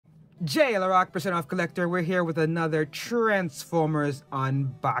Jay LaRock, % Off Collector. We're here with another Transformers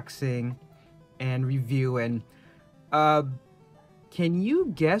unboxing and review. And can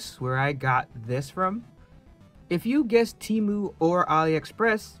you guess where I got this from? If you guess Temu or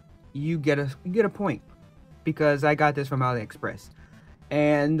AliExpress, you get a point, because I got this from AliExpress.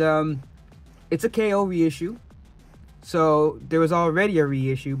 And it's a KO reissue. So there was already a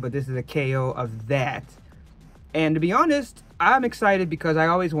reissue, but this is a KO of that. And to be honest, I'm excited because I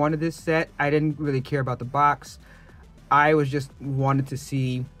always wanted this set. I didn't really care about the box. I was just wanted to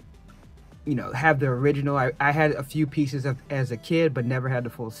see, you know, have the original. I had a few pieces as a kid, but never had the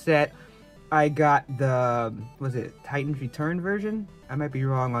full set. I got the, was it Titan's Return version? I might be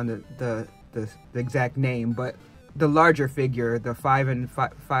wrong on the exact name, but the larger figure, the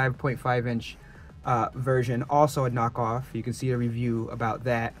 5.5 inch version, also a knockoff. You can see a review about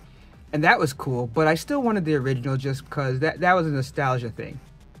that. And that was cool, but I still wanted the original just because that was a nostalgia thing.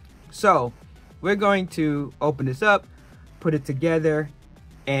 So we're going to open this up, put it together,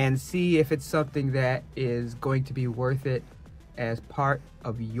 and see if it's something that is going to be worth it as part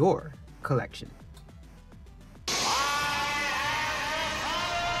of your collection.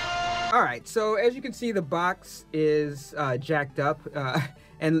 All right, so as you can see, the box is jacked up,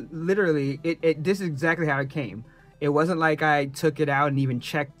 and literally, this is exactly how it came. It wasn't like I took it out and even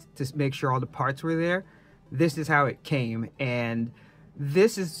checked to make sure all the parts were there. This is how it came, and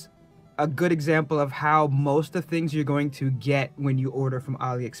this is a good example of how most of the things you're going to get when you order from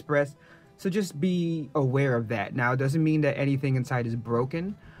AliExpress. So just be aware of that. Now, it doesn't mean that anything inside is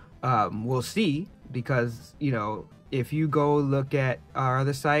broken. We'll see, because, you know, if you go look at our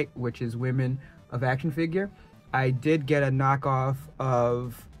other site, which is Women of Action Figure, I did get a knockoff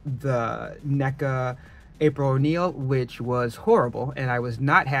of the NECA April O'Neil, which was horrible, and I was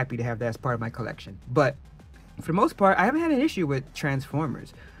not happy to have that as part of my collection. But for the most part, I haven't had an issue with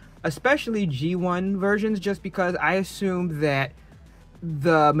Transformers, especially G1 versions, just because I assume that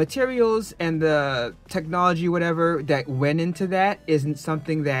the materials and the technology, whatever, that went into that isn't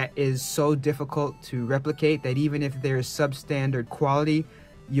something that is so difficult to replicate that even if there's substandard quality,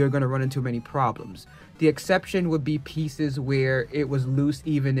 you're going to run into many problems. The exception would be pieces where it was loose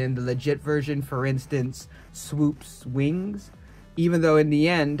even in the legit version, for instance, Swoop's wings. Even though in the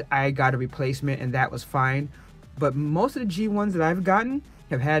end, I got a replacement and that was fine. But most of the G1s that I've gotten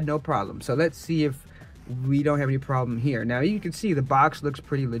have had no problem. So let's see if we don't have any problem here. Now you can see the box looks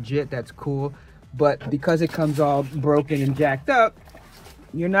pretty legit. That's cool. But because it comes all broken and jacked up,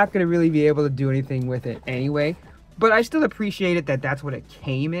 you're not going to really be able to do anything with it anyway. But I still appreciate it that that's what it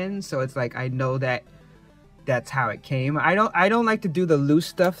came in. So it's like, I know that that's how it came. I don't like to do the loose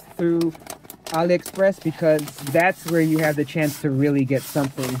stuff through AliExpress, because that's where you have the chance to really get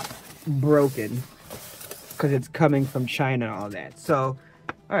something broken, because it's coming from China and all that. So,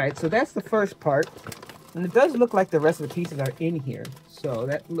 all right, so that's the first part. And it does look like the rest of the pieces are in here. So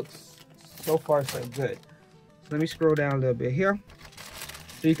that looks so far so good. So let me scroll down a little bit here.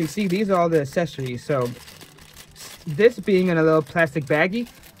 So you can see these are all the accessories. So this being in a little plastic baggie,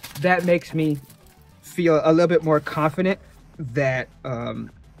 that makes me feel a little bit more confident that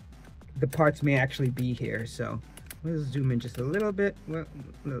the parts may actually be here. So let's zoom in just a little bit. Well,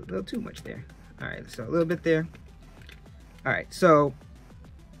 a little too much there. All right, so a little bit there. All right, so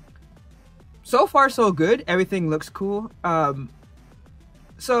far so good. Everything looks cool.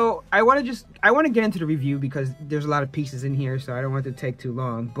 So I want to get into the review because there's a lot of pieces in here, so I don't want it to take too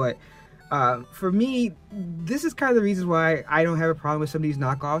long. But for me, this is kind of the reasons why I don't have a problem with some of these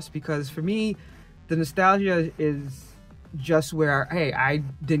knockoffs, because for me, the nostalgia is just where, hey, I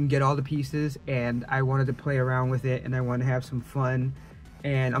didn't get all the pieces and I wanted to play around with it and I want to have some fun,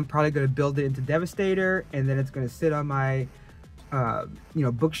 and I'm probably going to build it into Devastator, and then it's going to sit on my you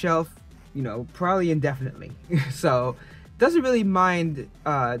know, bookshelf, you know, probably indefinitely. So doesn't really mind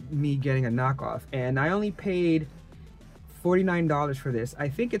me getting a knockoff. And I only paid $49 for this. I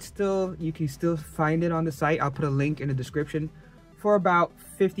think it's still, you can still find it on the site. I'll put a link in the description, for about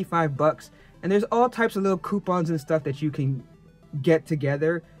 55 bucks. And there's all types of little coupons and stuff that you can get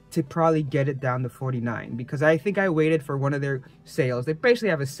together to probably get it down to 49, because I think I waited for one of their sales. They basically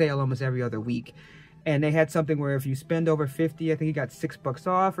have a sale almost every other week, and they had something where if you spend over 50, I think you got $6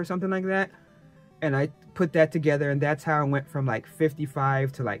 off or something like that. And I put that together, and that's how it went from like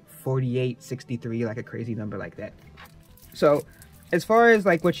 55 to like 48, 63, like a crazy number like that. So as far as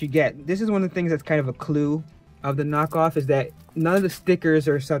like what you get, this is one of the things that's kind of a clue of the knockoff, is that none of the stickers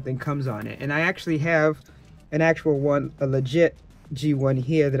or something comes on it. And I actually have an actual one, a legit G1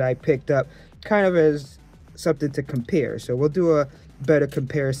 here that I picked up kind of as something to compare. So we'll do a better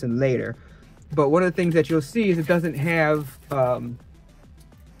comparison later. But one of the things that you'll see is it doesn't have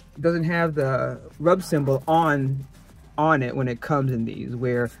doesn't have the rub symbol on it when it comes in these,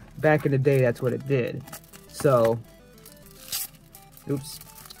 where back in the day that's what it did. So oops,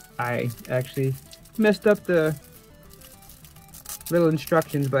 I actually messed up the little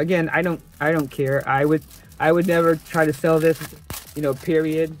instructions, but again, I don't care. I would never try to sell this, you know,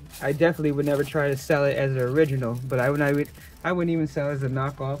 period. I definitely would never try to sell it as an original, but I wouldn't even sell it as a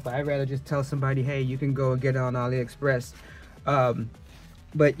knockoff. I'd rather just tell somebody, hey, you can go and get it on AliExpress.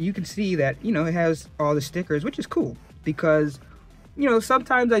 But you can see that, you know, it has all the stickers, which is cool, because, you know,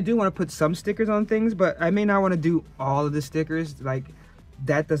 sometimes I do want to put some stickers on things, but I may not want to do all of the stickers. Like,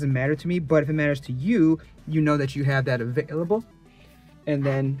 that doesn't matter to me, but if it matters to you, you know that you have that available. And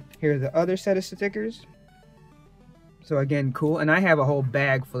then here's the other set of stickers. So again, cool. And I have a whole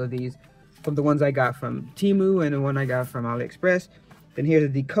bag full of these, from the ones I got from Temu and the one I got from AliExpress. Then here's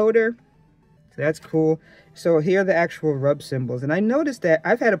the decoder. So that's cool. So here are the actual rub symbols. And I noticed that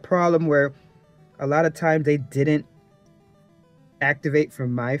I've had a problem where a lot of times they didn't activate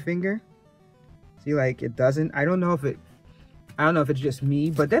from my finger. See, like, it doesn't. I don't know if it's just me,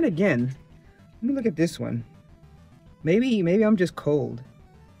 but then again, let me look at this one. Maybe I'm just cold.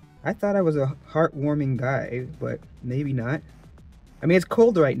 I thought I was a heartwarming guy, but maybe not. I mean, it's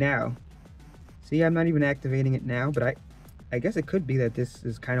cold right now. See, I'm not even activating it now, but I guess it could be that this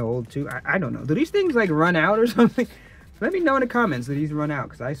is kind of old too. I don't know. Do these things like run out or something? Let me know in the comments. Do these run out?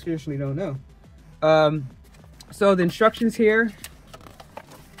 Because I seriously don't know. So the instructions here,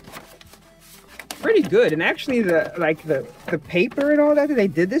 pretty good. And actually the paper and all that they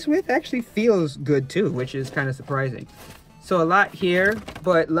did this with actually feels good too, which is kind of surprising. So a lot here,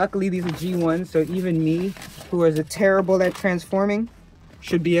 but luckily these are G1s, so even me, who is terrible at transforming,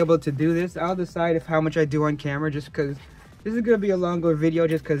 should be able to do this. I'll decide how much I do on camera, just because this is going to be a longer video,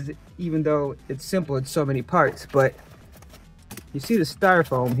 just because even though it's simple, it's so many parts. But you see the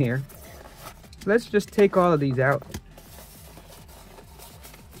styrofoam here. Let's just take all of these out.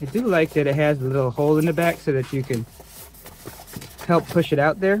 I do like that it has a little hole in the back so that you can help push it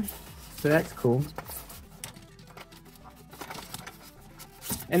out there. So that's cool.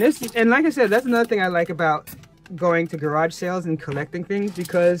 And like I said, that's another thing I like about going to garage sales and collecting things,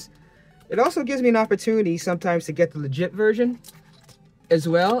 because it also gives me an opportunity sometimes to get the legit version as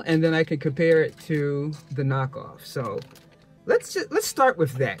well, and then I can compare it to the knockoff. So let's start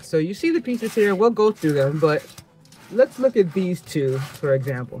with that. So you see the pieces here, we'll go through them, but let's look at these two, for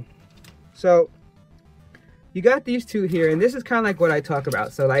example. So you got these two here, and this is kind of like what I talk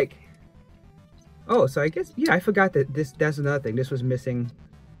about. So like, oh, so I guess, yeah, I forgot that that's another thing. This was missing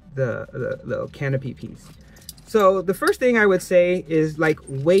the little canopy piece. So the first thing I would say is, like,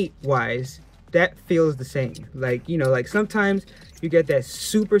 weight wise, that feels the same. Like, you know, like sometimes you get that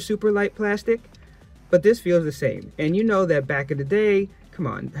super light plastic, but this feels the same. And you know that back in the day, come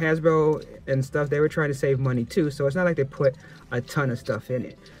on, Hasbro and stuff, they were trying to save money too, so it's not like they put a ton of stuff in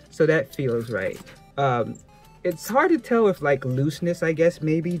it. So that feels right. It's hard to tell with like looseness, I guess,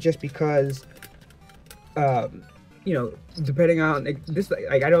 maybe just because you know, depending on this,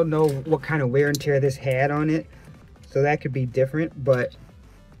 like I don't know what kind of wear and tear this had on it, so that could be different. But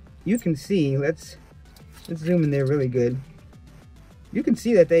you can see, let's zoom in there really good. You can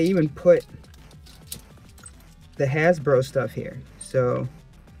see that they even put the Hasbro stuff here, so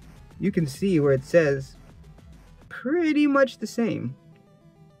you can see where it says pretty much the same,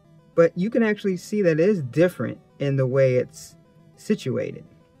 but you can actually see that it is different in the way it's situated.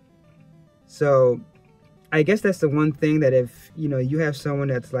 So I guess that's the one thing, that if, you know, you have someone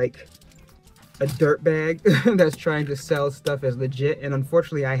that's like a dirtbag that's trying to sell stuff as legit, and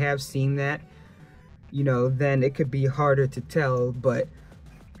unfortunately I have seen that, you know, then it could be harder to tell. But,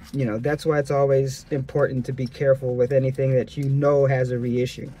 you know, that's why it's always important to be careful with anything that you know has a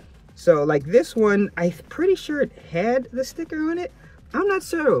reissue. So like this one, I'm pretty sure it had the sticker on it. I'm not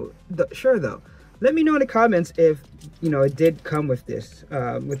sure though. Let me know in the comments if, you know, it did come with this,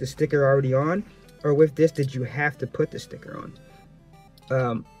 with the sticker already on. Or with this, did you have to put the sticker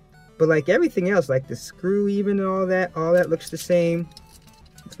on? But like everything else, like the screw even and all that looks the same.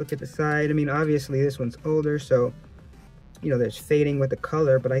 Let's look at the side. I mean, obviously this one's older, so, you know, there's fading with the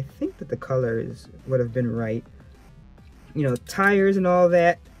color, but I think that the color would have been right. You know, tires and all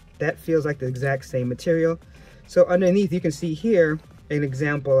that feels like the exact same material. So underneath, you can see here an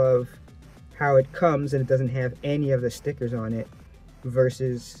example of how it comes, and it doesn't have any of the stickers on it,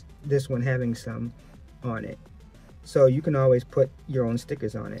 versus this one having some on it. So you can always put your own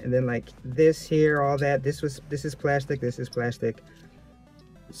stickers on it. And then like this here, all that, this is plastic, this is plastic.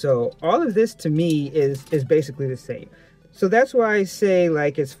 So all of this to me is basically the same. So that's why I say,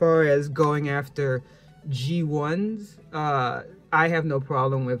 like, as far as going after G1s, I have no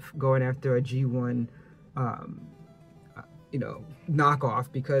problem with going after a G1, you know,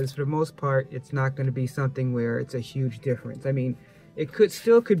 knockoff, because for the most part, it's not going to be something where it's a huge difference. I mean, it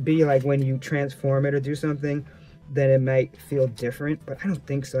could be like when you transform it or do something, then it might feel different, but I don't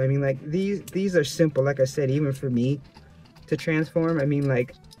think so. I mean, like these are simple, like I said, even for me to transform. I mean,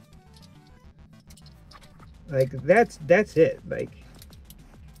 like that's it. Like,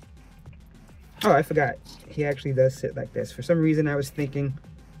 oh, I forgot, he actually does sit like this. For some reason I was thinking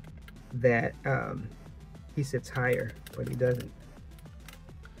that he sits higher, but he doesn't.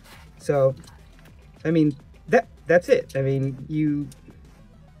 So I mean, that's it. I mean, you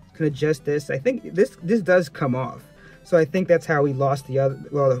can adjust this. I think this does come off, so I think that's how we lost the other,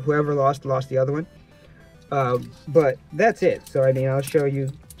 well, whoever lost the other one. But that's it. So I mean, I'll show you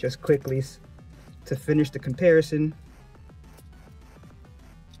just quickly to finish the comparison.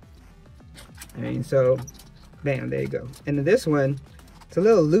 I mean, so bam, there you go. And this one, it's a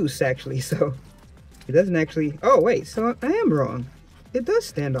little loose actually, so it doesn't actually, oh wait, so I am wrong, it does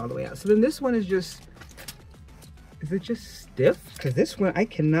stand all the way out. So then this one is just, is it just stiff? Because this one I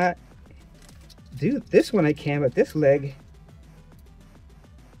cannot do, this one I can, but this leg,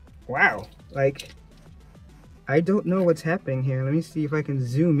 wow, like I don't know what's happening here. Let me see if I can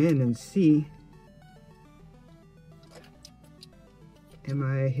zoom in and see. Am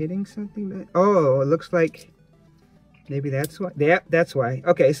I hitting something that, oh, it looks like maybe that's why. Yeah, that's why.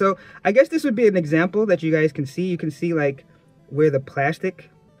 Okay, so I guess this would be an example that you guys can see. You can see like where the plastic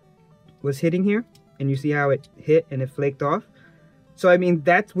was hitting here, and you see how it hit and it flaked off. So I mean,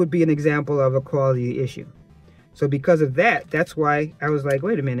 that would be an example of a quality issue. So because of that, that's why I was like,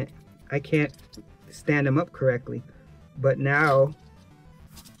 wait a minute, I can't stand him up correctly. But now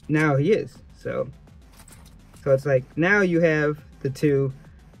he is. So it's like, now you have the two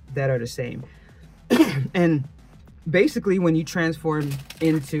that are the same. And basically when you transform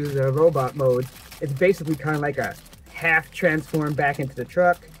into the robot mode, it's basically kind of like a half transform back into the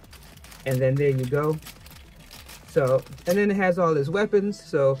truck, and then there you go. So, and then it has all his weapons.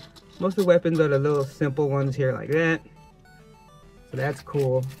 So most of the weapons are the little simple ones here like that. So that's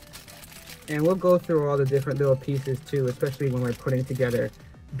cool. And we'll go through all the different little pieces too, especially when we're putting together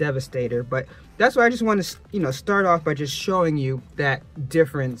Devastator. But that's why I just want to, you know, start off by just showing you that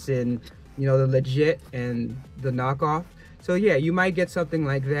difference in, you know, the legit and the knockoff. So yeah, you might get something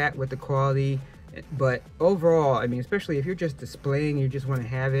like that with the quality, but overall, I mean, especially if you're just displaying, you just want to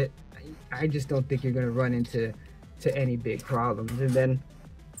have it, I just don't think you're going to run into any big problems. And then,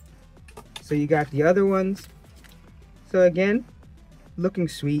 so you got the other ones. So again, looking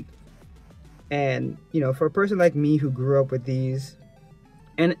sweet. And, you know, for a person like me who grew up with these,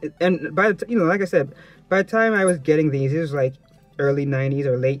 and by the, you know, like I said, by the time I was getting these, it was like early 90s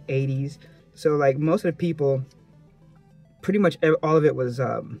or late 80s. So like most of the people, pretty much all of it was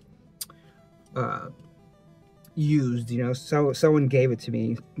used, you know. So someone gave it to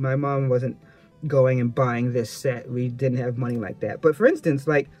me. My mom wasn't going and buying this set. We didn't have money like that. But for instance,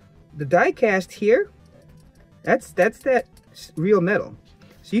 like the die cast here, that's that real metal.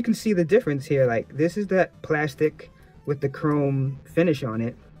 So you can see the difference here. Like this is that plastic with the chrome finish on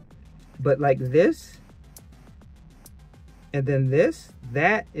it, but like this and then this,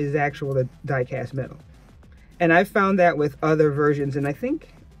 that is actual the die cast metal. And I found that with other versions, and I think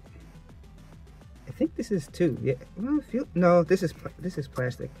this is too. Yeah, well, no, this is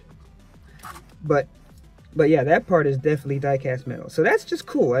plastic. But yeah, that part is definitely die cast metal. So that's just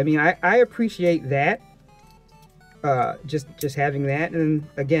cool. I mean, I appreciate that. Just having that. And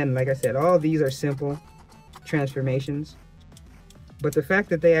again, like I said, all of these are simple transformations, but the fact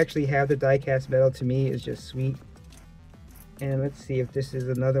that they actually have the die cast metal to me is just sweet. And let's see if this is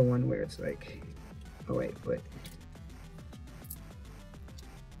another one where it's like, oh wait, but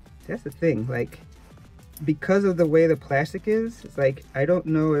that's the thing, like because of the way the plastic is, it's like I don't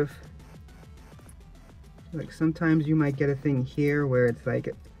know if, like sometimes you might get a thing here where it's like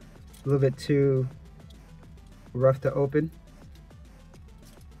a little bit too rough to open.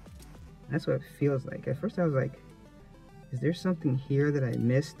 That's what it feels like. At first I was like, is there something here that I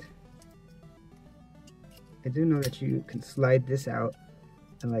missed? I do know that you can slide this out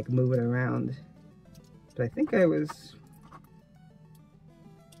and like move it around, but I think you're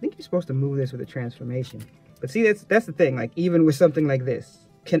supposed to move this with a transformation. But see, that's the thing, like even with something like this,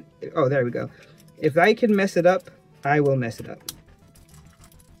 oh, there we go. If I can mess it up, I will mess it up.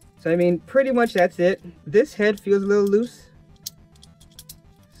 So I mean, pretty much that's it. This head feels a little loose,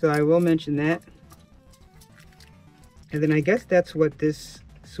 so I will mention that. And then I guess that's what this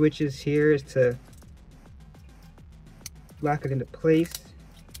switches here, is to lock it into place.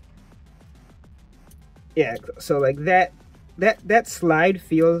 Yeah, so like that that slide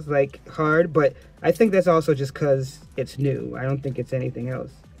feels like hard, but I think that's also just because it's new. I don't think it's anything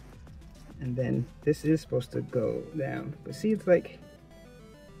else. And then this is supposed to go down, but see, it's like,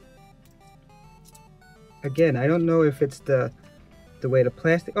 again, I don't know if it's the way the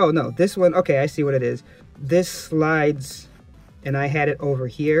plastic, oh no, this one, okay, I see what it is. This slides, and I had it over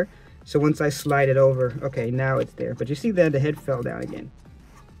here, so once I slide it over, okay, now it's there. But you see that the head fell down again.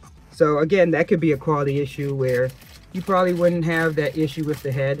 So again, that could be a quality issue where you probably wouldn't have that issue with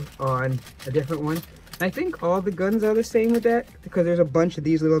the head on a different one. I think all the guns are the same with that, because there's a bunch of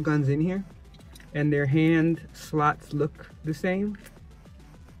these little guns in here, and their hand slots look the same.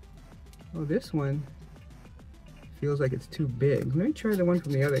 Oh, this one feels like it's too big. Let me try the one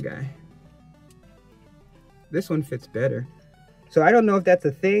from the other guy. This one fits better. So I don't know if that's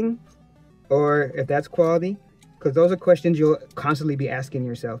a thing or if that's quality, because those are questions you'll constantly be asking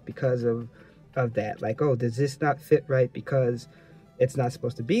yourself because of that. Like, oh, does this not fit right because it's not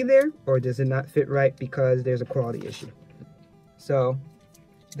supposed to be there, or does it not fit right because there's a quality issue? So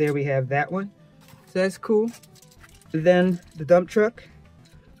there we have that one. So that's cool. Then the dump truck.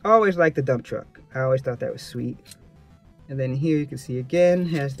 I always liked the dump truck. I always thought that was sweet. And then here you can see again,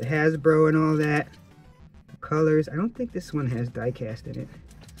 has the Hasbro and all that. The colors. I don't think this one has die cast in it.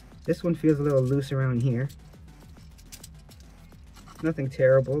 This one feels a little loose around here. Nothing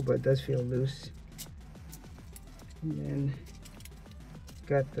terrible, but it does feel loose. And then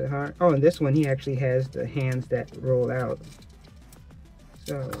got the heart. Oh, and this one, he actually has the hands that roll out.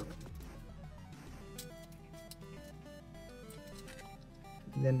 So,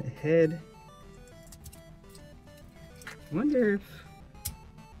 and then the head. I wonder if,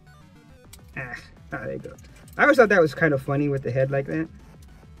 there you go. I always thought that was kind of funny with the head like that.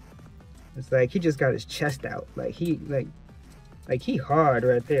 It's like he just got his chest out, like he hard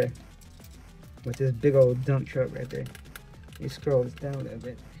right there with this big old dump truck right there. He scrolls down a little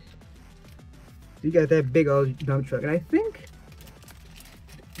bit. You got that big old dump truck, and I think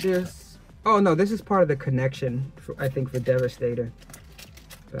there's, oh no, this is part of the connection for, I think, for Devastator.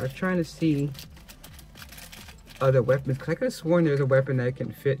 So I was trying to see other weapons, because I could have sworn there's a weapon that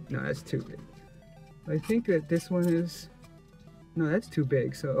can fit. No, that's too big. I think that this one is, no, that's too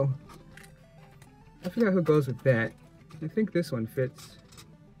big, so I forgot who goes with that. I think this one fits.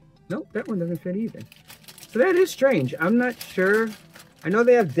 Nope, that one doesn't fit either. So that is strange. I'm not sure. I know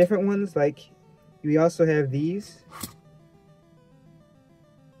they have different ones, like we also have these.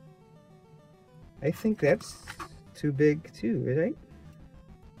 I think that's too big too, right?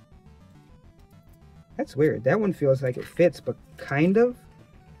 That's weird. That one feels like it fits, but kind of.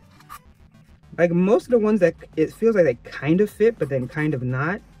 Like most of the ones that it feels like they kind of fit, but then kind of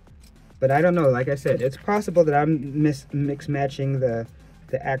not. But I don't know. Like I said, it's possible that I'm mix matching the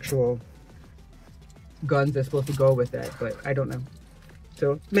actual guns that's supposed to go with that, but I don't know.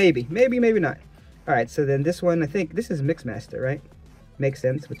 So maybe not. All right. So then this one, I think this is Mixmaster, right? Makes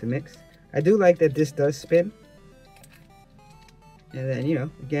sense with the mix. I do like that this does spin. And then, you know,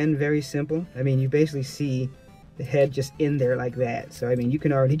 again, very simple. I mean, you basically see the head just in there like that. So, I mean, you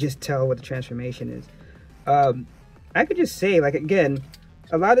can already just tell what the transformation is. I could just say, like, again,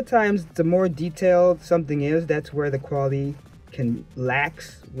 a lot of times the more detailed something is, that's where the quality can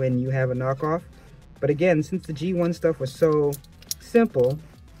lax when you have a knockoff. But again, since the G1 stuff was so simple,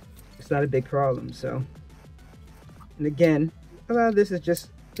 it's not a big problem. So, and again, a lot of this is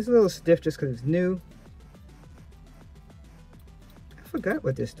just, it's a little stiff just because it's new. I forgot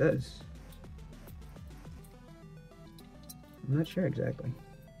what this does. I'm not sure exactly.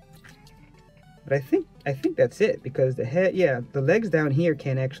 But I think that's it, because the head, yeah, the legs down here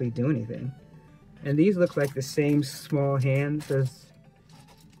can't actually do anything. And these look like the same small hands as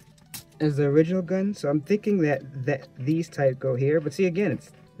the original gun. So I'm thinking that these type go here. But see, again,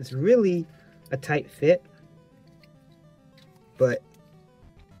 it's really a tight fit. But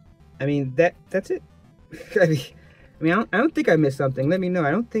I mean, that's it. I mean, I don't think I missed something. Let me know.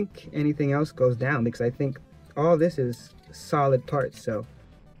 I don't think anything else goes down, because I think all this is solid parts. So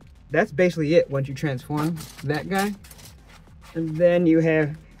that's basically it once you transform that guy. And then you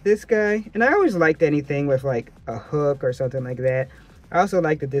have this guy. And I always liked anything with like a hook or something like that. I also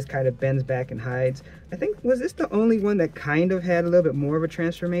like that this kind of bends back and hides. I think, was this the only one that kind of had a little bit more of a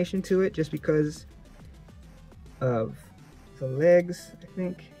transformation to it, just because of the legs, I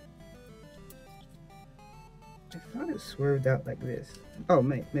think. I thought it swerved out like this. Oh,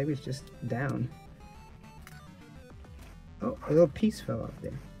 maybe it's just down. Oh, a little piece fell off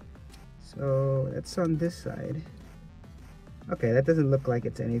there. So that's on this side. Okay, that doesn't look like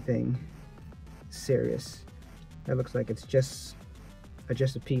it's anything serious. That looks like it's just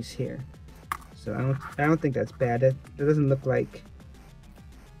a piece here. So I don't think that's bad. That doesn't look like,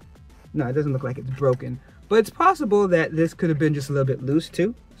 no, it doesn't look like it's broken. But it's possible that this could have been just a little bit loose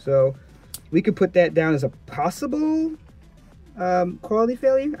too. So we could put that down as a possible quality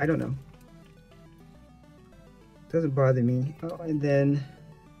failure. I don't know. Doesn't bother me. Oh, and then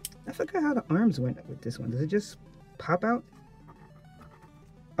I forgot how the arms went with this one. Does it just pop out?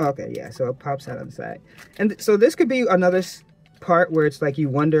 Oh, okay, yeah, so it pops out on the side. And so this could be another part where it's like you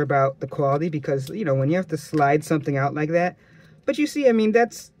wonder about the quality, because, you know, when you have to slide something out like that. But you see, I mean,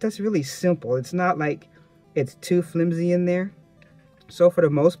 that's really simple. It's not like it's too flimsy in there. So for the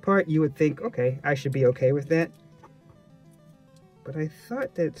most part, you would think, okay, I should be okay with that. But I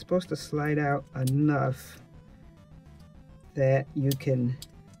thought that it's supposed to slide out enough that you can,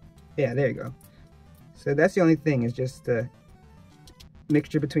 yeah, there you go. So that's the only thing, is just the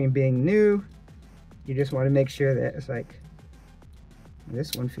mixture between being new. You just want to make sure that it's like,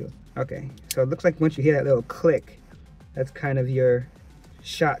 this one feels, okay. So it looks like once you hear that little click, that's kind of your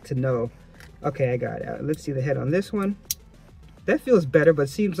shot to know, okay, I got it. Let's see the head on this one. That feels better, but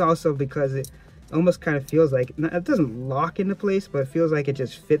seems also because it almost kind of feels like, it doesn't lock into place, but it feels like it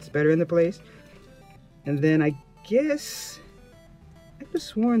just fits better into place. And then I guess, I could have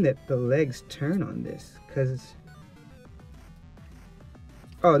sworn that the legs turn on this, because,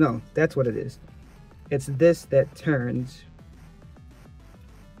 oh no, that's what it is. It's this that turns,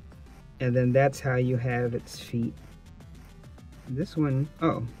 and then that's how you have its feet. This one,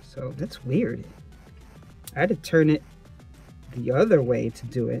 oh, so that's weird. I had to turn it the other way to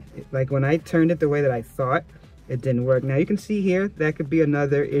do it. Like when I turned it the way that I thought, it didn't work. Now you can see here, that could be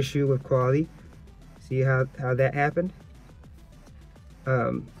another issue with quality. See how that happened?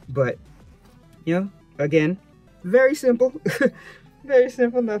 But, you know, again, very simple. Very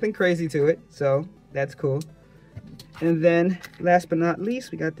simple, nothing crazy to it. So that's cool. And then last but not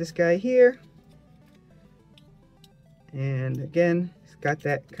least, we got this guy here. And again, it's got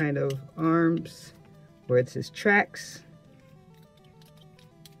that kind of arms where it's his tracks.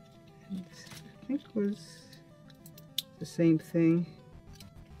 I think it was the same thing.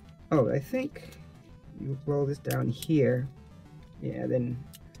 Oh, I think you roll this down here. Yeah, then,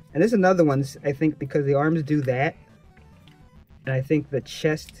 and there's another one, I think, because the arms do that. And I think the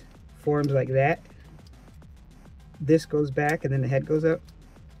chest forms like that. This goes back and then the head goes up.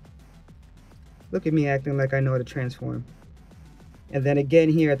 Look at me acting like I know how to transform. And then again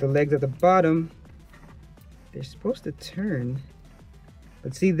here at the legs at the bottom, they're supposed to turn.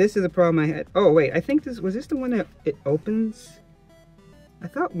 But see, this is the problem I had. Oh wait, I think this, was this the one that it opens? I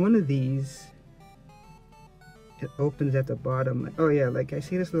thought one of these, it opens at the bottom. Like, oh yeah, like I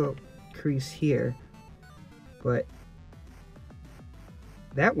see this little crease here, but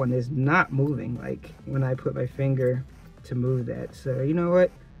that one is not moving, like when I put my finger to move that. So you know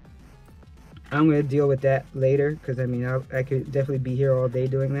what? I'm gonna deal with that later, because I mean, I could definitely be here all day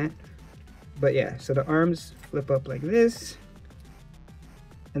doing that. But yeah, so the arms flip up like this.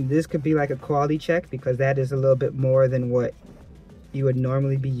 And this could be like a quality check, because that is a little bit more than what you would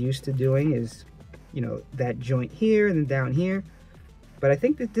normally be used to doing, is, you know, that joint here and then down here. But I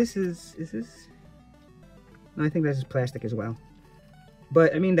think that this is this? No, I think this is plastic as well.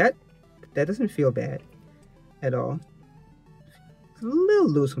 But I mean, that doesn't feel bad at all. It's a little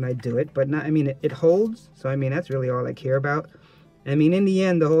loose when I do it, but not, I mean, it holds. So I mean, that's really all I care about. I mean, in the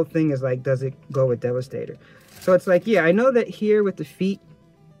end, the whole thing is like, does it go with Devastator? So it's like, yeah, I know that here with the feet,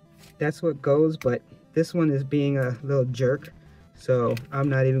 that's what goes, but this one is being a little jerk, so I'm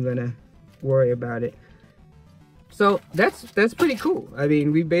not even gonna worry about it. So that's pretty cool. I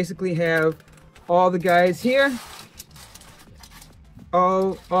mean, we basically have all the guys here,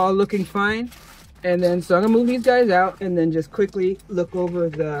 all looking fine. And then, so I'm gonna move these guys out and then just quickly look over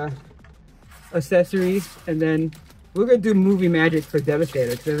the accessories, and then we're gonna do movie magic for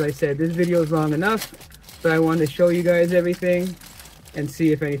Devastator, because as I said, this video is long enough, but I wanted to show you guys everything and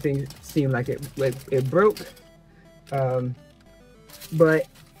see if anything seemed like it broke. But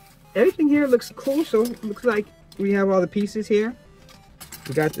everything here looks cool, so it looks like we have all the pieces here.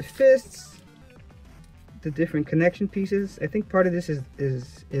 We got the fists, the different connection pieces. I think part of this is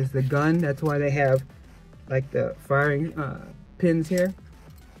the gun. That's why they have like the firing pins here.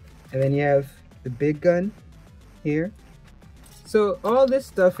 And then you have the big gun here. So all this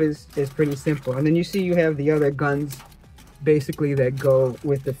stuff is pretty simple. And then you see you have the other guns basically that go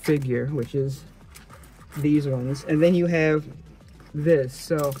with the figure, which is these ones. And then you have this.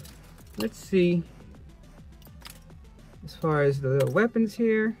 So let's see, as far as the little weapons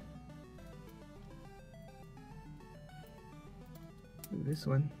here, this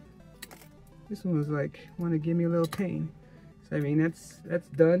one was like, want to give me a little pain. So I mean, that's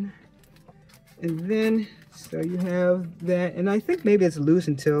done. And then, so you have that, and I think maybe it's loose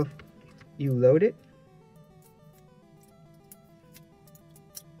until you load it.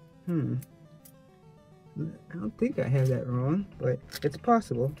 I don't think I have that wrong, but it's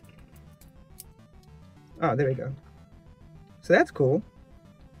possible. Oh, there we go. So that's cool.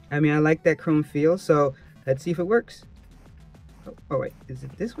 I mean, I like that chrome feel, so let's see if it works. Oh wait, is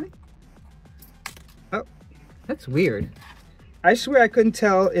it this way? Oh, that's weird. I swear I couldn't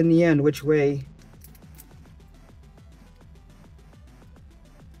tell in the end which way.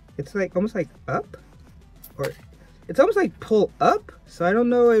 It's like almost like up, or it's almost like pull up. So I don't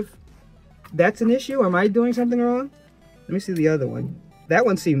know if that's an issue. Or am I doing something wrong? Let me see the other one. That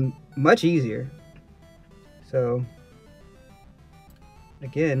one seemed much easier. So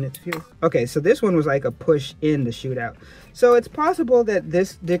again, it feels okay. So this one was like a push in to shoot out. So it's possible that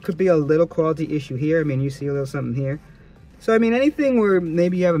there could be a little quality issue here. I mean, you see a little something here. So I mean, anything where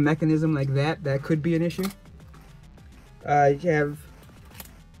maybe you have a mechanism like that, that could be an issue. You have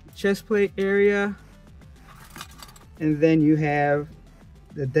chest plate area, and then you have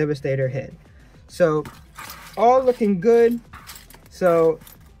the Devastator head. So all looking good. So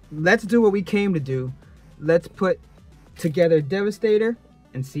let's do what we came to do. Let's put together Devastator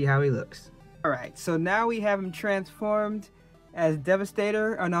and see how he looks. All right, so now we have him transformed as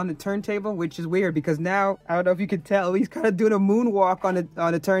Devastator and on the turntable, which is weird because now, I don't know if you can tell, he's kind of doing a moonwalk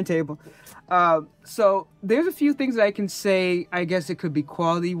on the turntable. So there's a few things that I can say, I guess it could be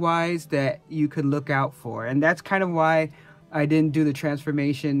quality-wise that you could look out for. And that's kind of why I didn't do the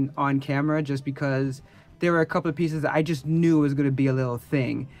transformation on camera, just because there were a couple of pieces that I just knew was going to be a little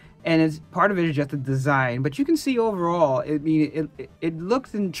thing. And it's part of it is just the design. But you can see overall, I mean, it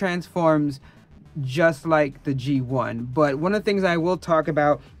looks and transforms just like the G1. But one of the things I will talk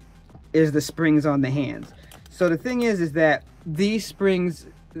about is the springs on the hands. So the thing is that these springs,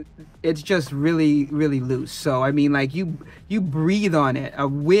 it's just really, really loose. So I mean, like you breathe on it, a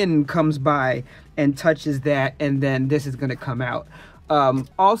wind comes by and touches that, and then this is going to come out.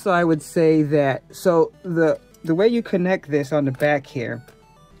 Also, I would say that, so the way you connect this on the back here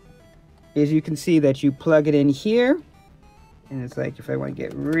is you can see that you plug it in here, and it's like, if I want to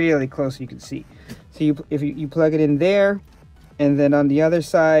get really close, you can see. So if you plug it in there, and then on the other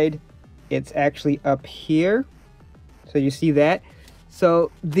side, it's actually up here. So you see that?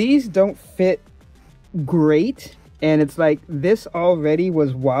 So these don't fit great, and it's like this already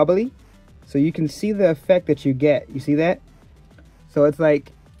was wobbly. So you can see the effect that you get. You see that? So it's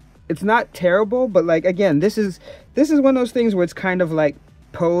like, it's not terrible, but like, again, this is one of those things where it's kind of like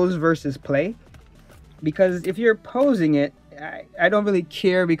pose versus play. Because if you're posing it, I don't really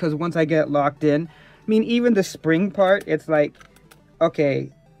care, because once I get locked in, I mean, even the spring part, it's like, okay,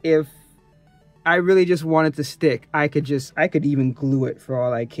 if I really just wanted to stick, I could even glue it for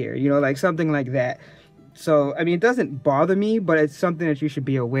all I care, you know, like something like that. So, I mean, it doesn't bother me, but it's something that you should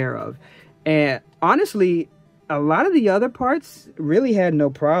be aware of. And honestly, a lot of the other parts really had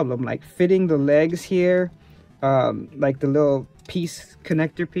no problem, like fitting the legs here, like the little piece,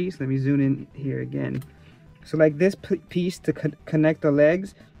 connector piece. Let me zoom in here again. So like this piece to connect the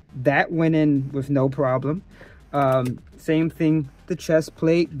legs, that went in with no problem. Same thing, the chest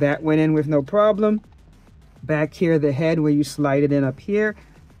plate, that went in with no problem. Back here, the head where you slide it in up here,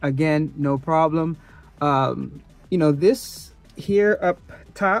 again, no problem. You know, this here up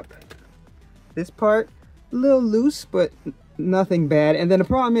top, this part, a little loose, but nothing bad. And then the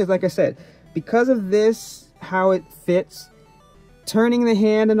problem is, like I said, because of this, how it fits, turning the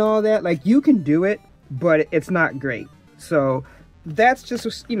hand and all that, like you can do it, but it's not great. So that's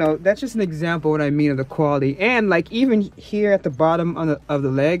just, you know, that's just an example of what I mean of the quality. And like even here at the bottom of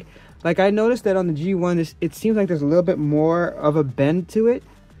the leg, like I noticed that on the G1, it seems like there's a little bit more of a bend to it,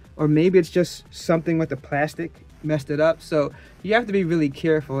 or maybe it's just something with the plastic messed it up. So you have to be really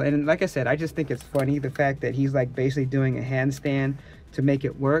careful. And like I said, I just think it's funny, the fact that he's like basically doing a handstand to make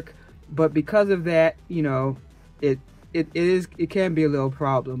it work. But because of that, you know, it can be a little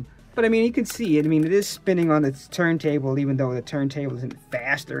problem. But I mean, you can see it. I mean, it is spinning on its turntable, even though the turntable isn't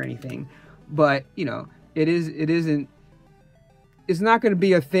fast or anything. But you know, it's not going to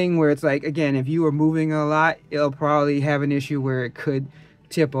be a thing where it's like, again, if you were moving a lot, it'll probably have an issue where it could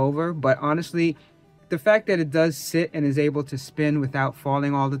tip over. But honestly, the fact that it does sit and is able to spin without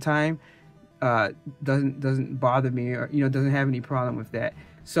falling all the time doesn't bother me, or, you know, doesn't have any problem with that.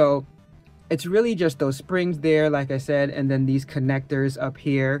 So it's really just those springs there, like I said, and then these connectors up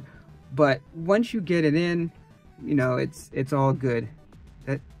here. But once you get it in, you know, it's all good.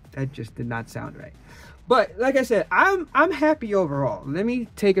 That just did not sound right. But like I said, I'm happy overall. Let me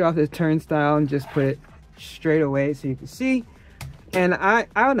take it off the turnstile and just put it straight away so you can see. And I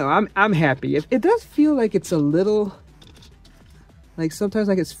don't know, I'm happy. It does feel like it's a little, like sometimes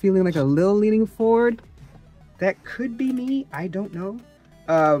like it's feeling like a little leaning forward. That could be me, I don't know.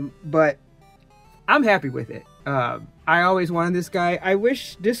 But I'm happy with it. I always wanted this guy. I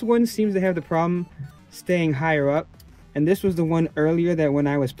wish this one seems to have the problem staying higher up. And this was the one earlier that when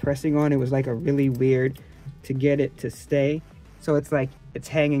I was pressing on, it was like a really weird to get it to stay. So it's like, it's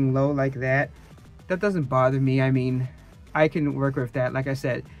hanging low like that. That doesn't bother me. I mean, I can work with that. Like I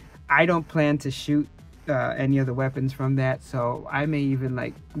said, I don't plan to shoot any of the weapons from that. So I may even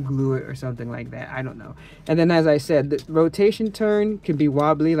like glue it or something like that. I don't know. And then as I said, the rotation turn can be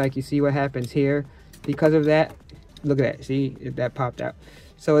wobbly. Like you see what happens here. Because of that, look at that. See, that popped out.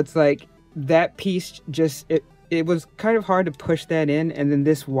 So it's like that piece just, it was kind of hard to push that in, and then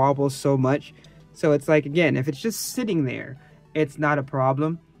this wobbles so much. So it's like, again, if it's just sitting there, it's not a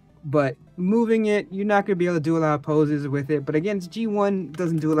problem. But moving it, you're not going to be able to do a lot of poses with it. But again, it's G1,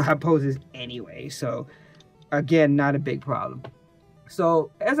 doesn't do a lot of poses anyway. So again, not a big problem.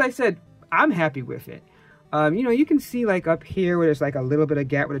 So as I said, I'm happy with it. You know, you can see like up here where there's like a little bit of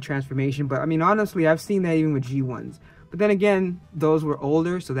gap with a transformation. But I mean, honestly, I've seen that even with G1s. But then again, those were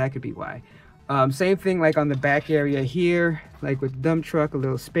older, so that could be why. Same thing like on the back area here, like with the dump truck, a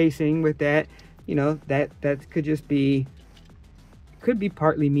little spacing with that. You know, that could just be, could be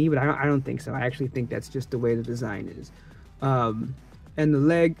partly me, but I don't think so. I actually think that's just the way the design is. And the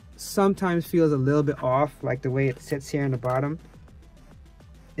leg sometimes feels a little bit off, like the way it sits here on the bottom.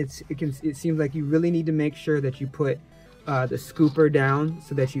 It seems like you really need to make sure that you put the scooper down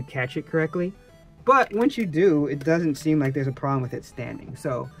so that you catch it correctly. But once you do, it doesn't seem like there's a problem with it standing.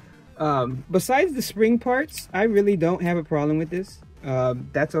 So besides the spring parts, I really don't have a problem with this.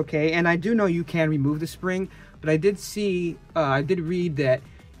 That's okay. And I do know you can remove the spring, but I did see, I did read that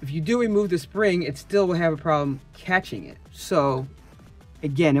if you do remove the spring, it still will have a problem catching it. So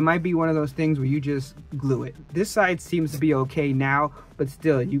again, it might be one of those things where you just glue it. This side seems to be okay now, but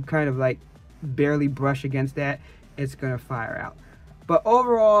still, you kind of like barely brush against that, it's gonna fire out. But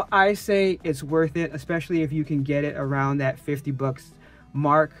overall, I say it's worth it, especially if you can get it around that 50 bucks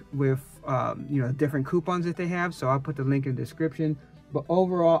mark with you know, different coupons that they have. So I'll put the link in the description. But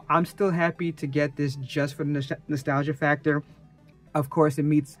overall, I'm still happy to get this just for the nostalgia factor. Of course, it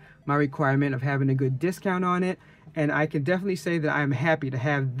meets my requirement of having a good discount on it. And I can definitely say that I'm happy to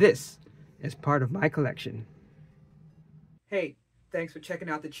have this as part of my collection. Hey, thanks for checking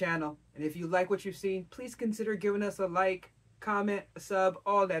out the channel. And if you like what you've seen, please consider giving us a like, comment, a sub,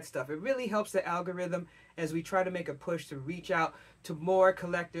 all that stuff. It really helps the algorithm as we try to make a push to reach out to more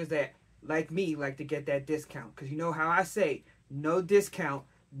collectors that, like me, like to get that discount. Because you know how I say, no discount,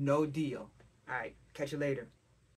 no deal. All right, catch you later.